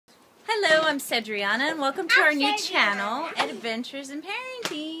Hello, I'm Cedriana, and welcome to our new channel, Adventures in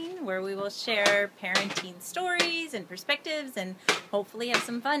Parenting, where we will share parenting stories and perspectives and hopefully have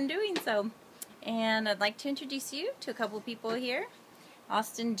some fun doing so. And I'd like to introduce you to a couple people here,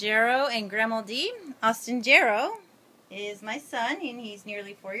 Austin Jarrow and Grandma D. Austin Jarrow is my son, and he's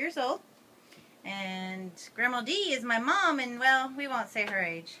nearly 4 years old. And Grandma D is my mom, and well, we won't say her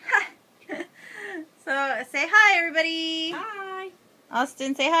age. So say hi, everybody. Hi.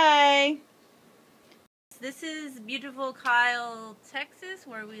 Austin, say hi. This is beautiful Kyle, Texas,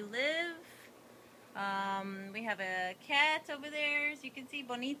 where we live. We have a cat over there, as you can see,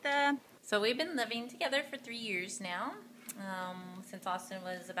 Bonita. So we've been living together for 3 years now, since Austin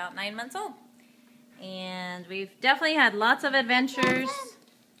was about 9 months old. And we've definitely had lots of adventures,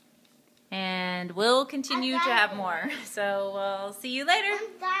 and we'll continue to have more. So we'll see you later.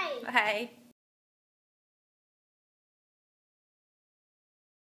 Bye.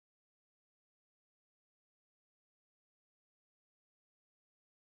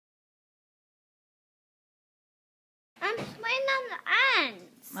 I'm spraying on the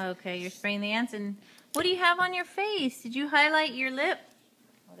ants. Okay, you're spraying the ants. And what do you have on your face? Did you highlight your lip?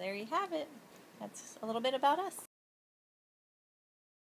 Well, there you have it. That's a little bit about us.